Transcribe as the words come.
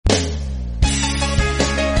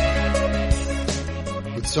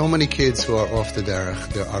so many kids who are off the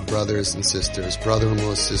derech. There are brothers and sisters,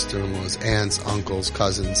 brother-in-laws, sister-in-laws, aunts, uncles,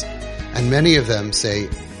 cousins, and many of them say,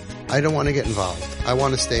 I don't want to get involved. I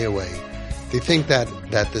want to stay away. They think that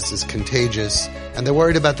this is contagious, and they're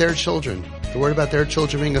worried about their children. They're worried about their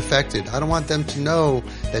children being affected. I don't want them to know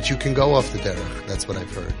that you can go off the derech. That's what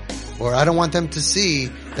I've heard. Or I don't want them to see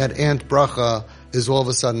that Aunt Bracha is all of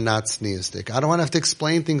a sudden not sneistic. I don't want to have to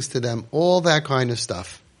explain things to them, all that kind of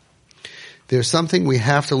stuff. There's something we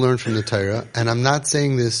have to learn from the Torah, and I'm not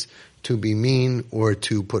saying this to be mean or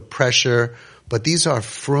to put pressure, but these are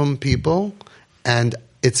frum people, and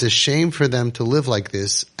it's a shame for them to live like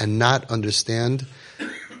this and not understand,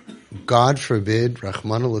 God forbid,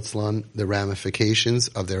 Rahman al-Itzlan, the ramifications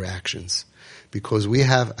of their actions. Because we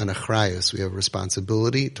have an achrayus, we have a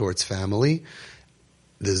responsibility towards family.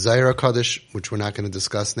 The Zohar HaKadosh, which we're not going to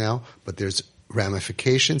discuss now, but there's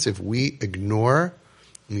ramifications if we ignore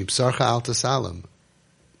Mibsarcha al Tasalam.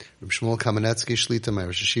 Reb Shmuel Kamenetsky Shlita, my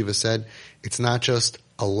Rosh Hashiva, said, it's not just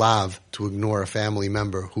a lav to ignore a family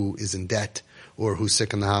member who is in debt or who's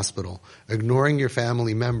sick in the hospital. Ignoring your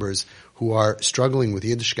family members who are struggling with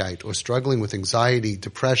Yiddishkeit or struggling with anxiety,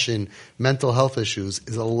 depression, mental health issues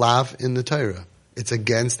is a lav in the Torah. It's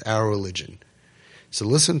against our religion. So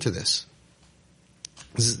listen to this.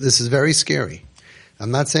 This is very scary.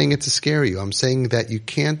 I'm not saying it to scare you. I'm saying that you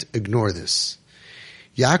can't ignore this.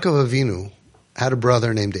 Yaakov Avinu had a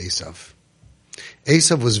brother named Esav.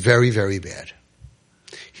 Esav was very, very bad.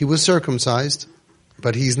 He was circumcised,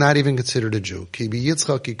 but he's not even considered a Jew. Ki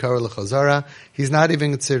b'yitzchak yikar l'chazara. He's not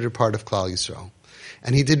even considered part of Klal Yisrael.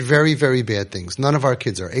 And he did very, very bad things. None of our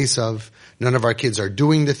kids are Esav. None of our kids are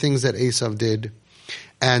doing the things that Esav did.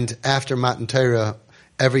 And after Matan Torah,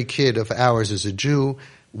 every kid of ours is a Jew,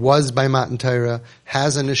 was by Matan Torah,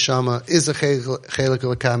 has a neshama, is a chelik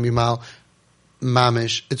l'kam yimal,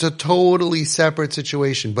 mamish. It's a totally separate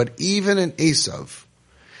situation. But even in Esav,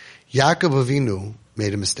 Yaakov Avinu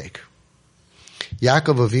made a mistake.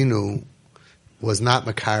 Yaakov Avinu was not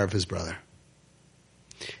makar of his brother.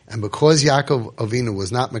 And because Yaakov Avinu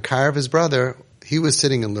was not makar of his brother, he was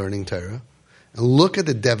sitting and learning Torah. And look at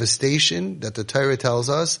the devastation that the Torah tells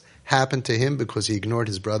us happened to him because he ignored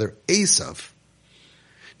his brother Esav.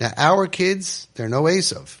 Now our kids, they're no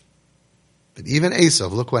Esav. But even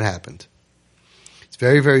Esav, look what happened. It's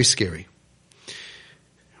very, very scary.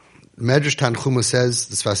 Medrash Tanchuma says,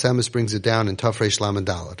 the Sfas Emes brings it down in Tafresh Lamed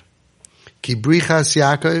Daled. Ki brichas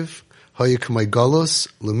Yaakov hoye k'may galus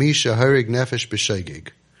l'mi sheharig nefesh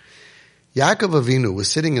b'shoigig. Yaakov Avinu was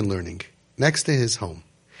sitting and learning next to his home.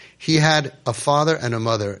 He had a father and a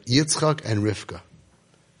mother, Yitzchak and Rivka.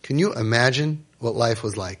 Can you imagine what life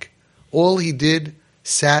was like? All he did,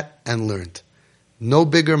 sat and learned. No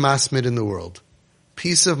bigger masmid in the world.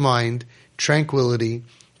 Peace of mind, tranquility,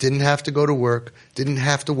 didn't have to go to work, didn't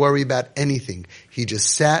have to worry about anything. He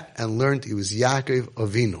just sat and learned. He was Yaakov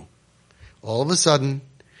Avinu. All of a sudden,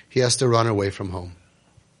 he has to run away from home.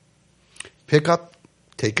 Pick up,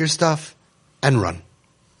 take your stuff, and run.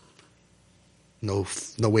 No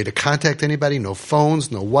way to contact anybody, no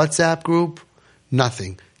phones, no WhatsApp group,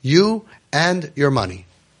 nothing. You and your money.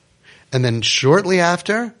 And then shortly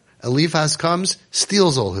after, Eliphaz comes,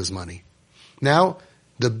 steals all his money. Now,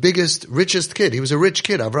 the biggest, richest kid, he was a rich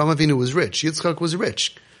kid. Avraham Avinu was rich. Yitzchak was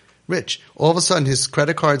rich. All of a sudden, his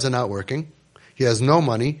credit cards are not working. He has no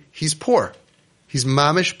money. He's poor. He's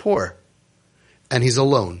mamish poor. And he's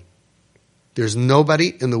alone. There's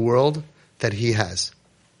nobody in the world that he has.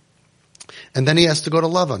 And then he has to go to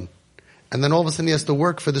Lavan. And then all of a sudden he has to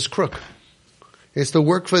work for this crook. He has to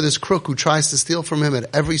work for this crook who tries to steal from him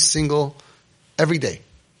at every day.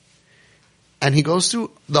 And he goes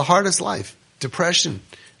through the hardest life. Depression.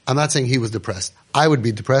 I'm not saying he was depressed. I would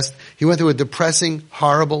be depressed. He went through a depressing,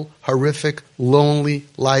 horrible, horrific, lonely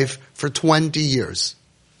life for 20 years.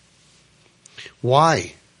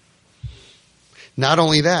 Why? Not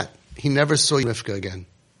only that, he never saw Rivka again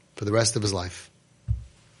for the rest of his life.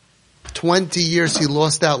 20 years he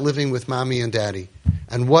lost out living with mommy and daddy.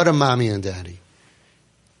 And what a mommy and daddy.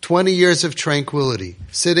 20 years of tranquility,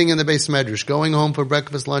 sitting in the Beis Medrash, going home for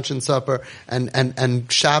breakfast, lunch, and supper,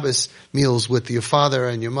 and Shabbos meals with your father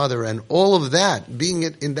and your mother, and all of that, being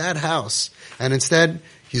in that house. And instead,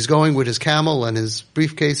 he's going with his camel and his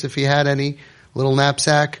briefcase, if he had any, little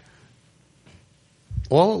knapsack,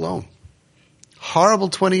 all alone. Horrible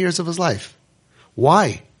 20 years of his life.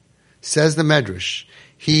 Why? Says the Medrash,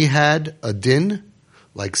 he had a din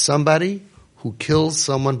like somebody who kills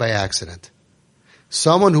someone by accident.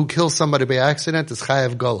 Someone who kills somebody by accident is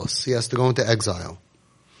chayav galus. He has to go into exile.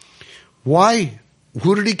 Why?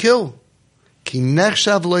 Who did he kill? Ki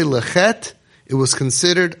nechshav loy lechet. It was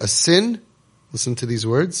considered a sin Listen to these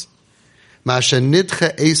words. Masha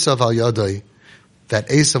nidche Esav al yadai, that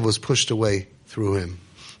Esav was pushed away through him.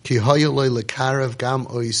 Ki hayaloi lekarev gam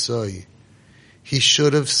oisoi. He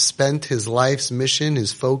should have spent his life's mission,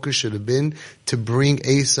 his focus should have been to bring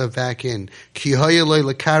Esav back in. Ki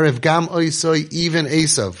hayaloi lekarev gam oisoi, even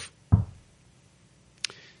Esav.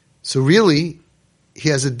 So really, he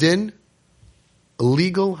has a din, a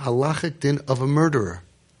legal halachic din of a murderer.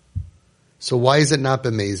 So why is it not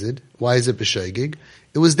b'mezid? Why is it b'shaygig?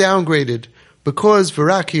 It was downgraded because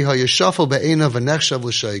v'raki hayashafel be'enav v'nechshav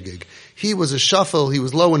l'shaygig. He was a shuffle. He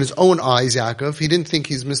was low in his own eyes. Yaakov. He didn't think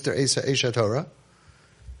he's Mr. Esha Torah.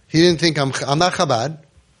 He didn't think I'm not Chabad.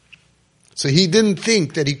 So he didn't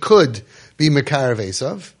think that he could be Mekarev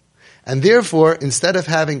Esav, and therefore, instead of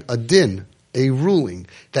having a din, a ruling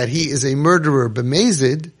that he is a murderer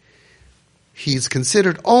b'mezid, he's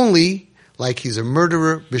considered only like he's a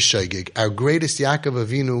murderer b'shaygig. Our greatest Yaakov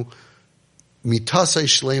Avinu, mitasai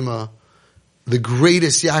shlema, the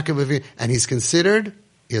greatest Yaakov Avinu, and he's considered,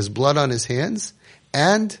 he has blood on his hands,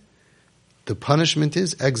 and the punishment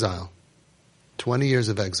is exile. 20 years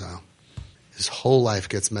of exile. His whole life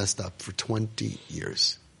gets messed up for 20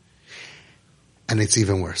 years. And it's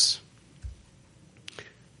even worse.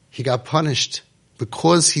 He got punished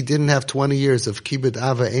because he didn't have 20 years of kibbud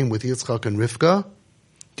avayim with Yitzchak and Rivka.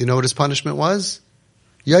 Do you know what his punishment was?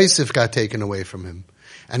 Yosef got taken away from him.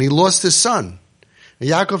 And he lost his son.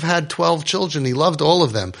 Yaakov had 12 children. He loved all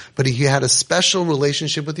of them. But he had a special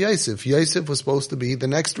relationship with Yosef. Yosef was supposed to be the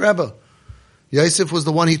next Rebbe. Yosef was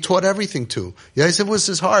the one he taught everything to. Yosef was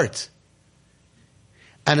his heart.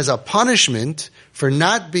 And as a punishment for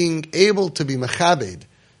not being able to be mechabed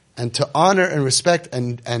and to honor and respect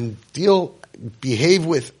and behave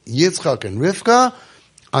with Yitzchak and Rivka,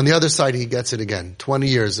 on the other side he gets it again. 20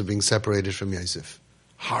 years of being separated from Yosef.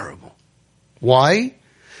 Horrible. Why?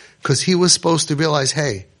 Because he was supposed to realize,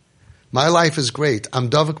 hey, my life is great. I'm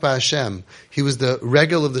Davik Ba'Hashem. He was the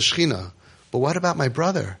regel of the Shechina. But what about my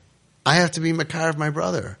brother? I have to be Makar of my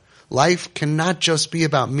brother. Life cannot just be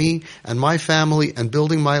about me and my family and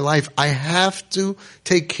building my life. I have to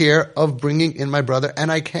take care of bringing in my brother,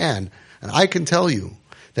 and I can. And I can tell you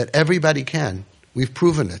that everybody can. We've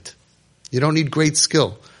proven it. You don't need great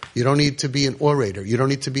skill. You don't need to be an orator. You don't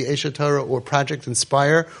need to be Esha Torah or Project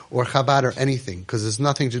Inspire or Chabad or anything, because there's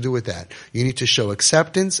nothing to do with that. You need to show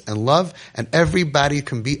acceptance and love, and everybody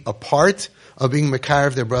can be a part of being Makar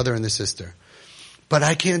of their brother and their sister. But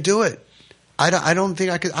I can't do it. I don't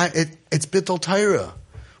think I could. It's Bittul Torah.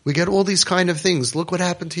 We get all these kind of things. Look what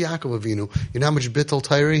happened to Yaakov Avinu. You know how much Bittul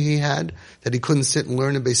Torah he had? That he couldn't sit and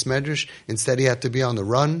learn in Beis Medrash. Instead, he had to be on the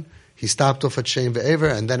run. He stopped off at Shem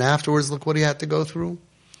Ve'ever, and then afterwards, look what he had to go through.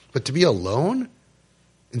 But to be alone,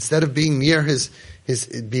 instead of being near his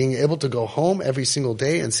being able to go home every single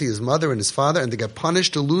day and see his mother and his father, and to get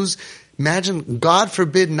punished, to lose, imagine, God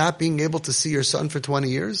forbid, not being able to see your son for 20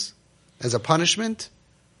 years as a punishment.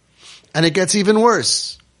 And it gets even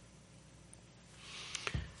worse.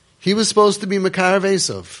 He was supposed to be Makar of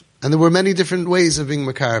Esav, and there were many different ways of being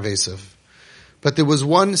Makar of Esav. But there was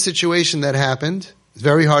one situation that happened. It's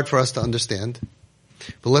very hard for us to understand.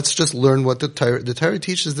 But let's just learn what the Torah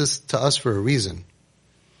teaches this to us for a reason.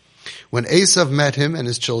 When Esav met him and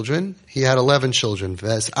his children, he had 11 children.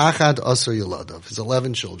 Ves achad asar yiladav, his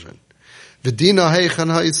 11 children. V'dina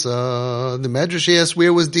heichan ha'isa, the Medrash asks,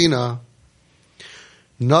 where was Dinah?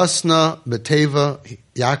 Nasna Beteva,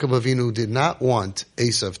 Yaakov Avinu did not want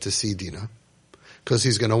Esav to see Dinah, because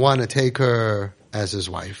he's going to want to take her as his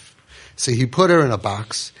wife. So he put her in a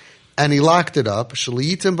box, and he locked it up,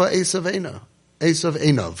 Shaliyitim ba Esav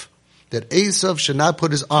Einav, that Esav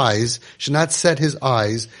should not set his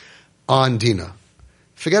eyes on Dinah.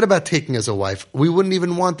 Forget about taking as a wife. We wouldn't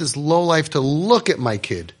even want this lowlife to look at my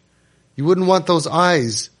kid. You wouldn't want those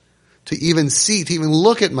eyes to even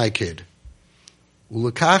look at my kid.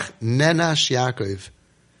 Ulekach nenash Yaakov,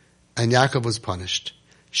 and Yaakov was punished.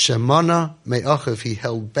 Shemana me'achav, he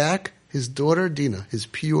held back his daughter Dinah, his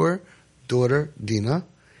pure daughter Dinah.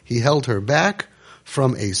 He held her back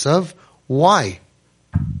from Esav. Why?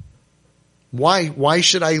 Why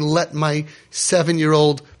should I let my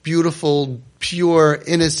 7-year-old, beautiful, pure,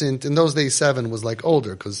 innocent, in those days 7 was like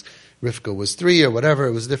older, because Rivka was 3 or whatever,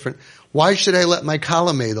 it was different. Why should I let my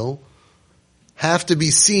kalamadel have to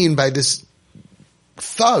be seen by this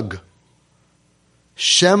thug?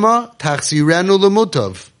 Shema tachzirenu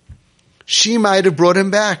lemutav. She might have brought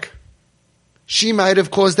him back. She might have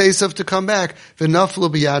caused Esav to come back. V'naflu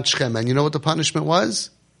b'yad Shechem. And you know what the punishment was?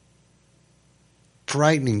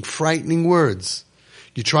 Frightening words.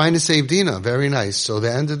 You're trying to save Dinah. Very nice. So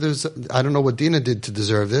the end of this, I don't know what Dinah did to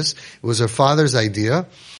deserve this. It was her father's idea.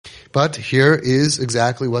 But here is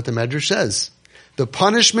exactly what the Medrash says. The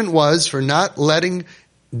punishment was for not letting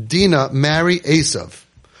Dinah marry Esav,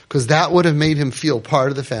 because that would have made him feel part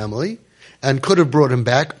of the family and could have brought him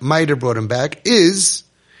back, might have brought him back, is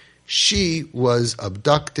she was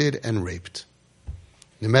abducted and raped.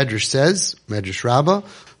 The Medrash says, Medrash Rabbah,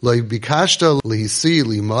 Lo bikashta lihisi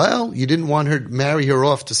limael, you didn't want her to marry her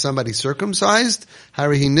off to somebody circumcised,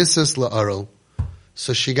 harihi nisas la'arel.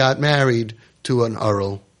 So she got married to an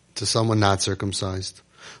arel, to someone not circumcised.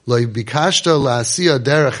 Lo bikashta la'asiya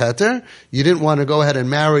derech heter, you didn't want to go ahead and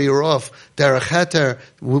marry her off derech heter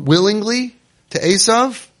willingly to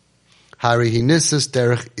Esav, harihi nisas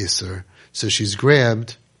derech iser. So she's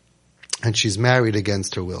grabbed and she's married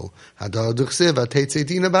against her will.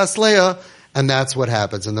 And that's what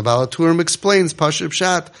happens. And the Baal HaTurim explains, Pashut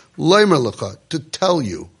Pshat, Loimer Lecha, to tell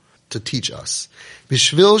you, to teach us.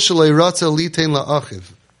 Bishvil shalei ratza litein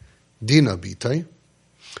la'achiv, Dina bitay,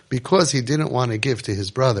 because he didn't want to give to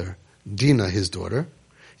his brother, Dina, his daughter,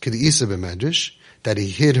 K'di'isa b'medrash, that he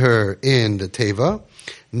hid her in the Teva,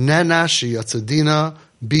 Nanashi yatzadina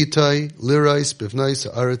bitay lirais b'vnais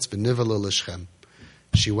ha'aretz b'nivala l'Shechem.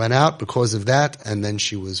 She went out because of that, and then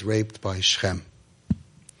she was raped by Shechem.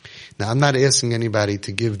 Now, I'm not asking anybody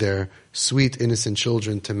to give their sweet, innocent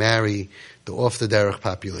children to marry the off-the-derech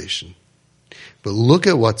population. But look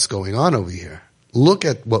at what's going on over here. Look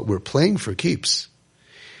at what we're playing for keeps.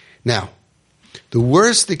 Now, the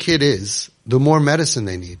worse the kid is, the more medicine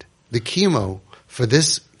they need. The chemo for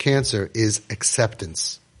this cancer is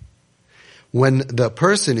acceptance. When the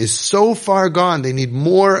person is so far gone, they need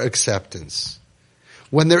more acceptance.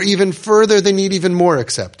 When they're even further, they need even more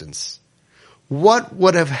acceptance. What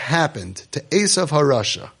would have happened to Esav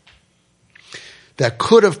HaRasha that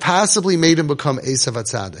could have possibly made him become Esav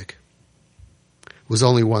HaTzadik was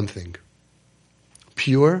only one thing.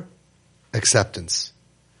 Pure acceptance.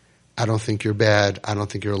 I don't think you're bad. I don't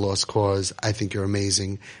think you're a lost cause. I think you're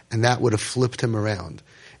amazing. And that would have flipped him around.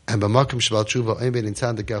 And b'makom shebal tshuva ein bein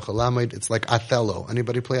tzadik yachol, it's like Othello.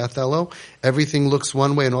 Anybody play Othello? Everything looks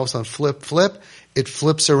one way and all of a sudden flip. It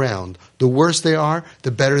flips around. The worse they are,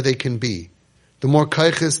 the better they can be. The more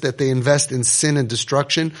kaiches that they invest in sin and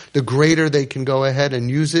destruction, the greater they can go ahead and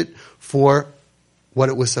use it for what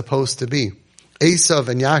it was supposed to be. Esav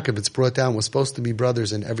and Yaakov, it's brought down, was supposed to be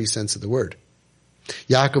brothers in every sense of the word.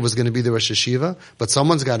 Yaakov was going to be the Rosh Hashiva, but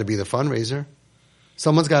someone's got to be the fundraiser.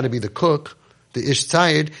 Someone's got to be the cook, the Ish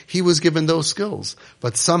Tzayid. He was given those skills.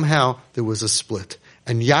 But somehow there was a split.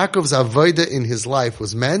 And Yaakov's avodah in his life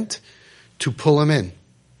was meant to pull him in.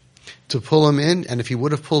 To pull him in, and if he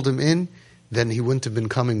would have pulled him in, then he wouldn't have been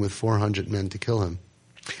coming with 400 men to kill him.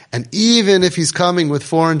 And even if he's coming with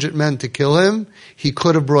 400 men to kill him, he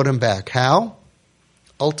could have brought him back. How?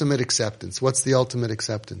 Ultimate acceptance. What's the ultimate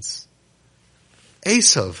acceptance?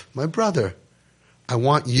 Esav, my brother, I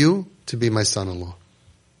want you to be my son-in-law.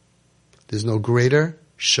 There's no greater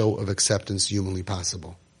show of acceptance humanly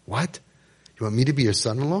possible. What? You want me to be your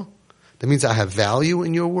son-in-law? That means I have value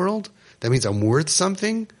in your world? That means I'm worth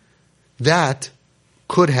something? That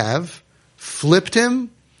could have flipped him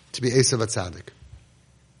to be Esav HaTzadik.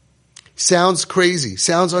 Sounds crazy,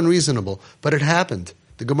 sounds unreasonable, but it happened.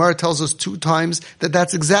 The Gemara tells us 2 times that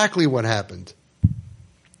that's exactly what happened.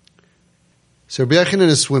 So Rabbi Yochanan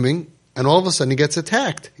is swimming, and all of a sudden he gets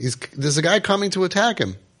attacked. There's a guy coming to attack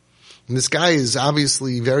him. And this guy is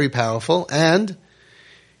obviously very powerful, and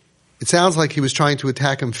it sounds like he was trying to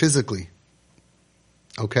attack him physically.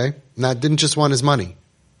 Okay? Not didn't just want his money.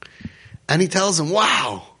 And he tells him,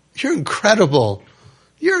 wow, you're incredible.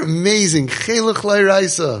 You're amazing. Chelach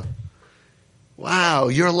L'Iraisa. Wow,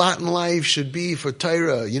 your lot in life should be for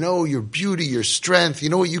Torah. You know, your beauty, your strength. You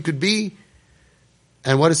know what you could be?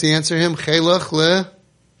 And what does he answer him? Chelach Le.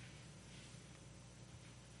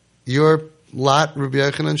 Your lot, Rabbi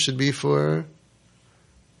Yochanan, should be for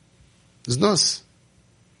Znus.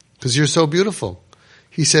 Because you're so beautiful.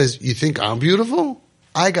 He says, you think I'm beautiful?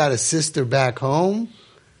 I got a sister back home.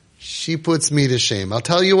 She puts me to shame. I'll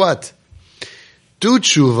tell you what. Do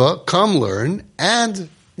tshuva, come learn, and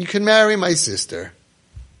you can marry my sister.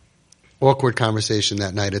 Awkward conversation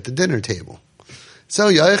that night at the dinner table.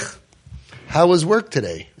 So, Yoich, how was work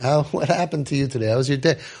today? What happened to you today? How was your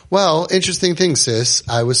day? Well, interesting thing, sis.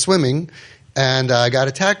 I was swimming, and I got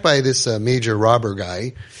attacked by this major robber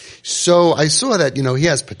guy. So I saw that, he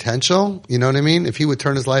has potential. You know what I mean? If he would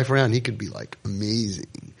turn his life around, he could be like amazing.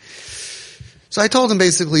 So I told him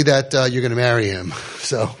basically that you're going to marry him.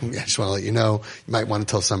 So I just want to let you know. You might want to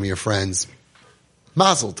tell some of your friends.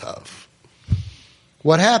 Mazel tov.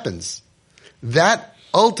 What happens? That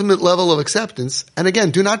ultimate level of acceptance. And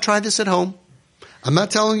again, do not try this at home. I'm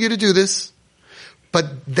not telling you to do this.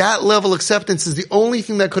 But that level of acceptance is the only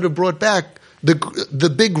thing that could have brought back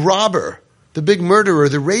the big robber, the big murderer,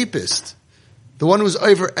 the rapist, the one who was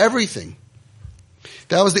over everything.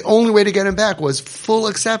 That was the only way to get him back, was full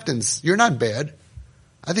acceptance. You're not bad.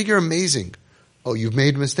 I think you're amazing. Oh, you've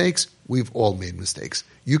made mistakes? We've all made mistakes.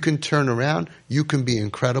 You can turn around. You can be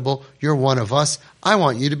incredible. You're one of us. I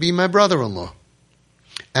want you to be my brother-in-law.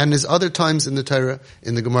 And there's other times in the Torah,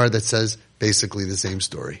 in the Gemara, that says basically the same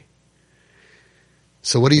story.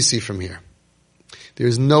 So what do you see from here?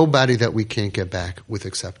 There's nobody that we can't get back with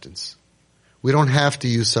acceptance. We don't have to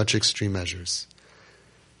use such extreme measures.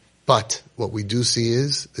 But what we do see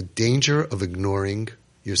is the danger of ignoring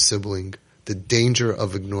your sibling, the danger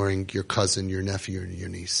of ignoring your cousin, your nephew, or your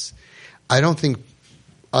niece. I don't think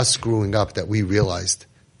us growing up that we realized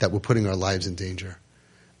that we're putting our lives in danger.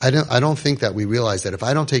 I don't think that we realize that if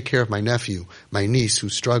I don't take care of my nephew, my niece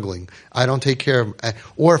who's struggling, I don't take care of,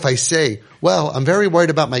 or if I say, well, I'm very worried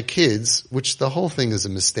about my kids, which the whole thing is a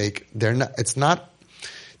mistake.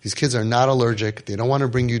 These kids are not allergic. They don't want to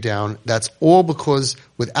bring you down. That's all because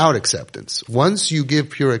without acceptance. Once you give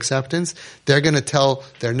pure acceptance, they're going to tell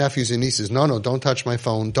their nephews and nieces, no, don't touch my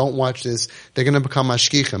phone. Don't watch this. They're going to become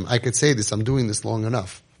mashkichim. I could say this. I'm doing this long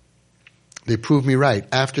enough. They prove me right.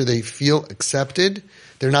 After they feel accepted,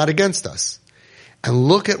 they're not against us. And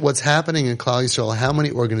look at what's happening in Klal Yisrael. How many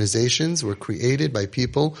organizations were created by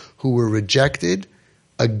people who were rejected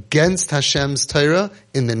against Hashem's Torah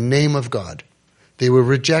in the name of God. They were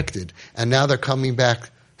rejected. And now they're coming back.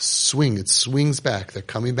 It swings back. They're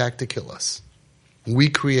coming back to kill us. We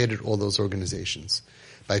created all those organizations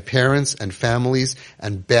by parents and families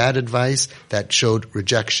and bad advice that showed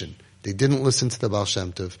rejection. They didn't listen to the Baal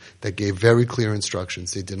Shem Tov that gave very clear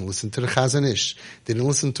instructions. They didn't listen to the Chazon Ish. They didn't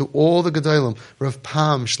listen to all the Gedolim, Rav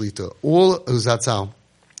Pam Shlita, all Uzatzal.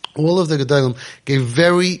 All of the Gedolim gave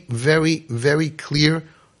very, very, very clear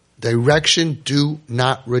direction. Do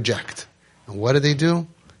not reject. And what did they do?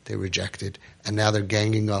 They rejected. And now they're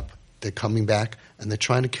ganging up. They're coming back and they're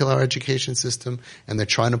trying to kill our education system and they're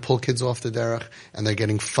trying to pull kids off the derech and they're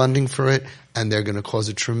getting funding for it and they're going to cause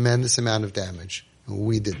a tremendous amount of damage. And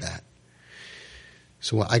we did that.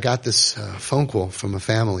 So I got this phone call from a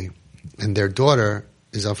family, and their daughter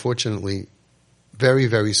is unfortunately very,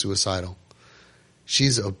 very suicidal.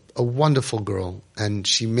 She's a wonderful girl, and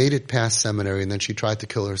she made it past seminary, and then she tried to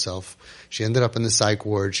kill herself. She ended up in the psych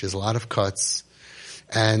ward. She has a lot of cuts,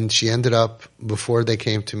 and she ended up, before they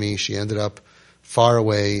came to me, she ended up far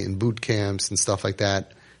away in boot camps and stuff like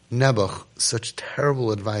that. Nebuch, such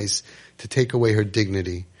terrible advice to take away her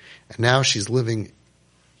dignity. And now she's living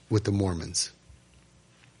with the Mormons.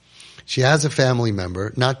 She has a family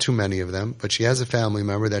member, not too many of them, but she has a family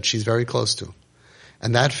member that she's very close to.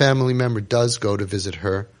 And that family member does go to visit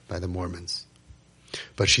her by the Mormons.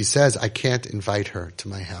 But she says, I can't invite her to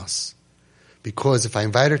my house. Because if I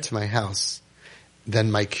invite her to my house,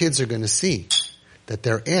 then my kids are going to see that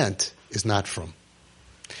their aunt is not from.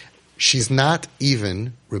 She's not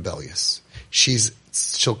even rebellious.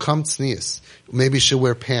 She'll come tznius. Maybe she'll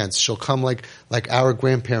wear pants. She'll come like our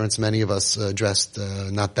grandparents, many of us dressed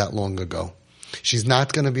not that long ago. She's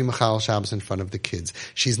not going to be Machal Shabbos in front of the kids.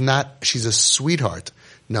 She's a sweetheart.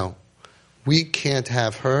 No. We can't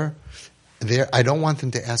have her there. I don't want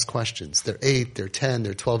them to ask questions. They're 8, they're 10,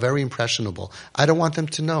 they're 12, very impressionable. I don't want them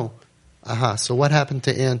to know. So what happened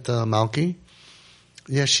to Aunt Malki?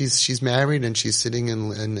 Yeah, she's married and she's sitting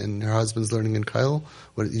and her husband's learning in Kyle.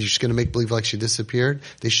 What, you're just going to make believe like she disappeared?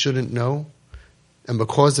 They shouldn't know. And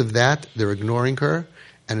because of that, they're ignoring her.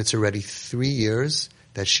 And it's already 3 years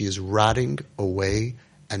that she is rotting away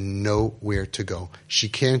and nowhere to go. She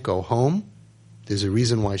can't go home. There's a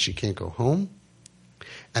reason why she can't go home.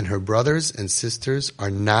 And her brothers and sisters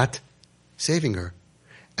are not saving her.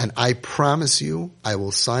 And I promise you, I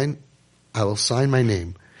will sign my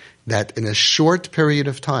name that in a short period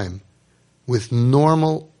of time, with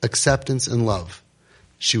normal acceptance and love,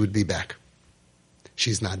 she would be back.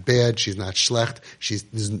 She's not bad. She's not schlecht.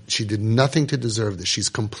 She did nothing to deserve this. She's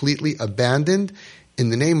completely abandoned in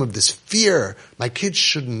the name of this fear. My kids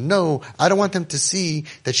shouldn't know. I don't want them to see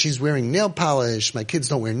that she's wearing nail polish. My kids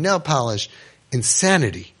don't wear nail polish.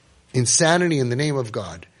 Insanity. Insanity in the name of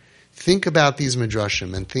God. Think about these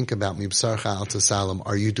midrashim and think about Mibsarcha al Tasalam.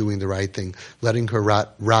 Are you doing the right thing? Letting her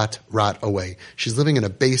rot away. She's living in a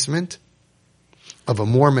basement of a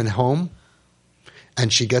Mormon home,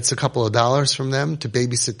 and she gets a couple of dollars from them to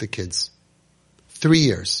babysit the kids. 3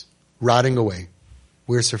 years, rotting away.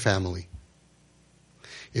 Where's her family?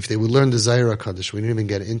 if they would learn the Zohar HaKadosh, we didn't even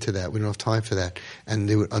get into that, we don't have time for that, and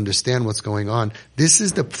they would understand what's going on. This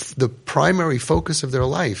is the primary focus of their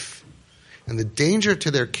life. And the danger to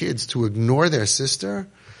their kids to ignore their sister,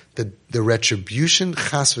 the retribution,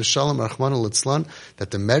 chas v'shalom, rachmana litzlan,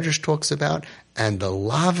 that the Medrash talks about, and the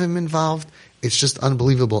lavim involved, it's just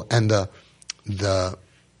unbelievable. And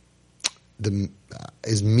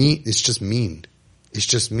is mean, it's just mean. It's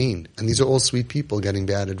just mean. And these are all sweet people getting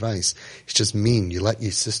bad advice. It's just mean. You let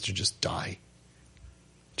your sister just die.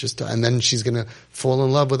 Just die. And then she's going to fall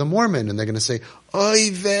in love with a Mormon, and they're going to say,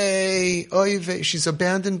 oy vey, she's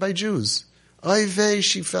abandoned by Jews. Oy vey,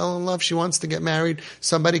 she fell in love, she wants to get married.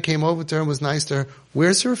 Somebody came over to her and was nice to her.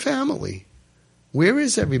 Where's her family? Where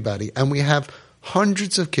is everybody? And we have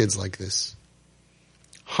hundreds of kids like this.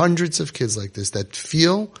 Hundreds of kids like this that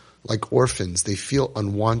feel like orphans. They feel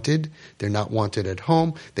unwanted. They're not wanted at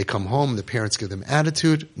home. They come home, the parents give them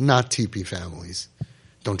attitude. Not teepee families.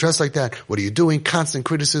 Don't dress like that. What are you doing? Constant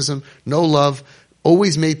criticism. No love.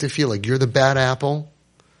 Always made to feel like you're the bad apple.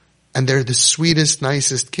 And they're the sweetest,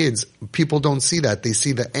 nicest kids. People don't see that. They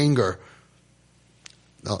see the anger.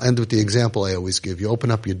 I'll end with the example I always give. You open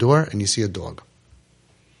up your door and you see a dog.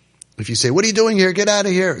 If you say, what are you doing here? Get out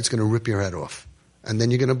of here. It's going to rip your head off. And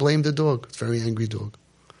then you're going to blame the dog. It's a very angry dog.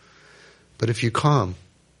 But if you're calm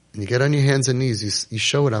and you get on your hands and knees, you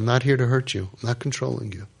show it, I'm not here to hurt you. I'm not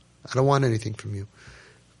controlling you. I don't want anything from you.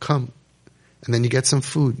 Come. And then you get some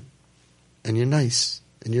food. And you're nice.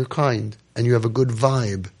 And you're kind. And you have a good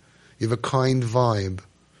vibe. You have a kind vibe.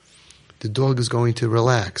 The dog is going to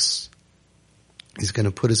relax. He's going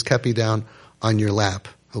to put his kepi down on your lap.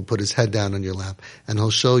 He'll put his head down on your lap. And he'll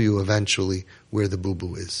show you eventually where the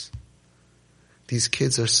boo-boo is. These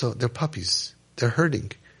kids they're puppies. They're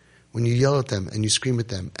hurting. When you yell at them and you scream at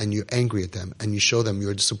them and you're angry at them and you show them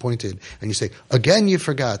you're disappointed and you say, again you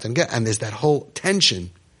forgot, and there's that whole tension,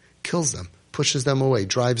 kills them, pushes them away,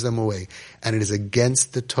 drives them away. And it is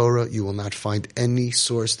against the Torah. You will not find any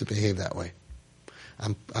source to behave that way.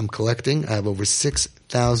 I'm collecting. I have over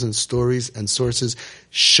 6,000 stories and sources.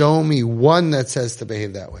 Show me one that says to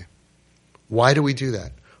behave that way. Why do we do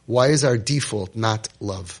that? Why is our default not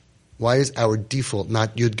love? Why is our default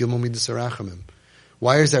not Yud Gimel Midas Harachamim?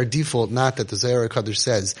 Why is our default not that the Zohar HaKadosh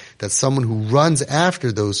says that someone who runs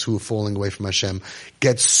after those who are falling away from Hashem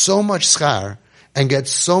gets so much schar and gets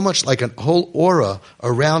so much, like a whole aura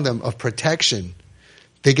around them of protection.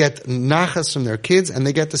 They get nachas from their kids and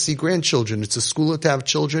they get to see grandchildren. It's a skula to have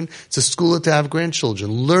children. It's a skula to have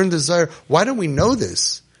grandchildren. Learn the Zohar. Why don't we know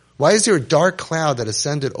this? Why is there a dark cloud that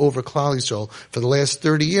ascended over Klal Yisrael for the last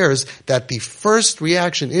 30 years that the first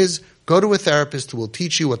reaction is go to a therapist who will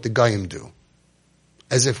teach you what the Goyim do?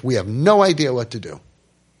 As if we have no idea what to do.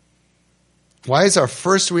 Why is our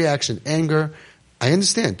first reaction anger? I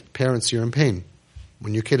understand, parents, you're in pain.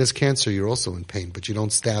 When your kid has cancer, you're also in pain, but you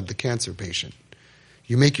don't stab the cancer patient.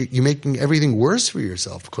 You're making everything worse for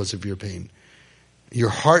yourself because of your pain. Your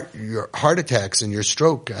heart attacks and your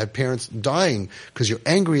stroke. I have parents dying because you're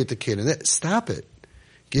angry at the kid. And stop it.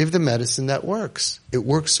 Give the medicine that works. It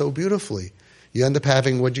works so beautifully. You end up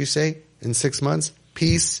having, what'd you say, in 6 months?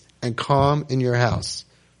 Peace and calm in your house.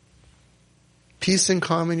 Peace and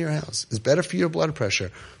calm in your house is better for your blood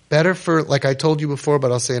pressure. Better for, like I told you before,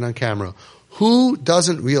 but I'll say it on camera. Who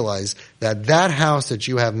doesn't realize that house that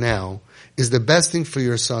you have now is the best thing for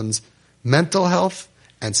your son's mental health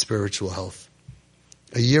and spiritual health?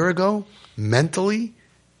 A year ago, mentally,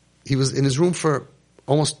 he was in his room for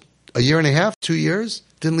almost a year and a half, 2 years,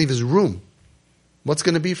 didn't leave his room. What's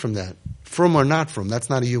going to be from that? From or not from? That's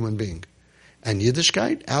not a human being. And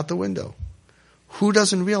Yiddishkeit, out the window. Who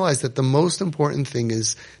doesn't realize that the most important thing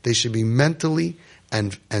is they should be mentally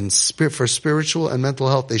and for spiritual and mental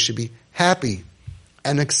health, they should be happy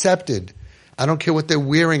and accepted. I don't care what they're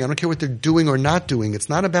wearing. I don't care what they're doing or not doing. It's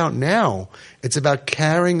not about now. It's about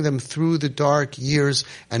carrying them through the dark years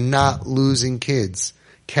and not losing kids.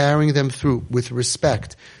 Carrying them through with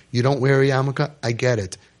respect. You don't wear a yarmulke? I get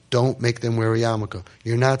it. Don't make them wear a yarmulke.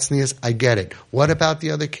 You're not tznius? I get it. What about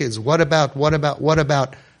the other kids? What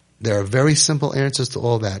about? There are very simple answers to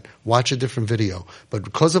all that. Watch a different video. But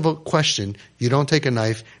because of a question, you don't take a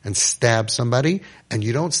knife and stab somebody, and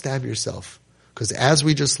you don't stab yourself. Because as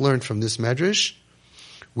we just learned from this medrash,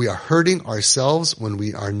 we are hurting ourselves when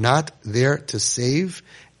we are not there to save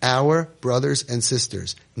our brothers and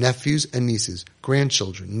sisters, nephews and nieces,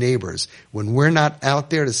 grandchildren, neighbors. When we're not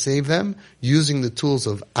out there to save them, using the tools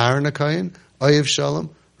of Aaron HaKohen, Oyev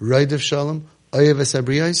Shalom, Roidev Shalom, Oyev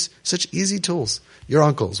Esabriyos, such easy tools. Your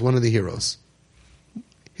uncle's one of the heroes.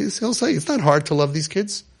 He'll say, it's not hard to love these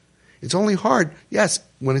kids. It's only hard. Yes,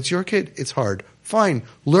 when it's your kid, it's hard. Fine.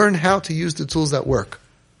 Learn how to use the tools that work.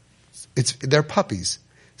 They're puppies.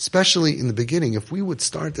 Especially in the beginning, if we would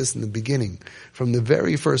start this in the beginning, from the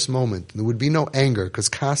very first moment, there would be no anger, because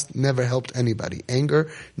kas never helped anybody. Anger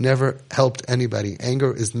never helped anybody.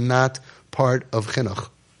 Anger is not part of chinuch.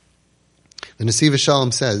 The Nesiv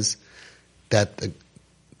Shalom says that the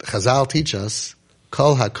Chazal teach us,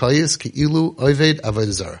 Kol hakoyis ki'ilu oved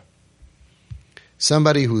avodah zarah.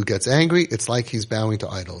 Somebody who gets angry, it's like he's bowing to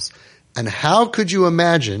idols. And how could you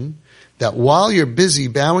imagine that while you're busy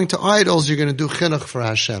bowing to idols, you're going to do chinuch for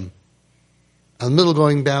Hashem? In the middle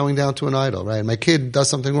going bowing down to an idol, right? My kid does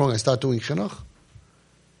something wrong, I start doing chinuch.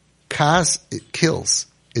 Kas, it kills.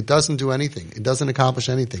 It doesn't do anything. It doesn't accomplish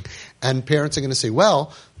anything. And parents are going to say,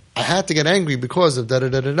 well, I had to get angry because of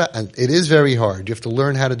da-da-da-da-da. And it is very hard. You have to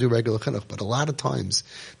learn how to do regular chinuch. But a lot of times,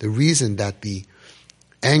 the reason that the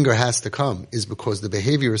anger has to come is because the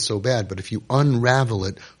behavior is so bad. But if you unravel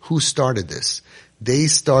it, who started this? They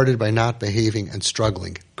started by not behaving and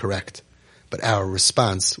struggling, correct. But our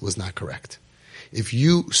response was not correct. If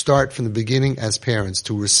you start from the beginning as parents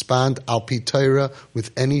to respond al pi Torah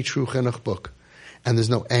with any true chinuch book, and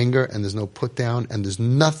there's no anger, and there's no put down, and there's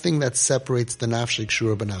nothing that separates the nafshei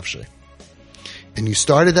kshura b'nafshei, and you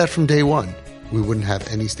started that from day one, we wouldn't have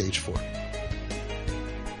any stage 4.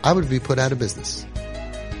 I would be put out of business.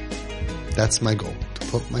 That's my goal, to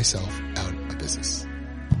put myself out of business.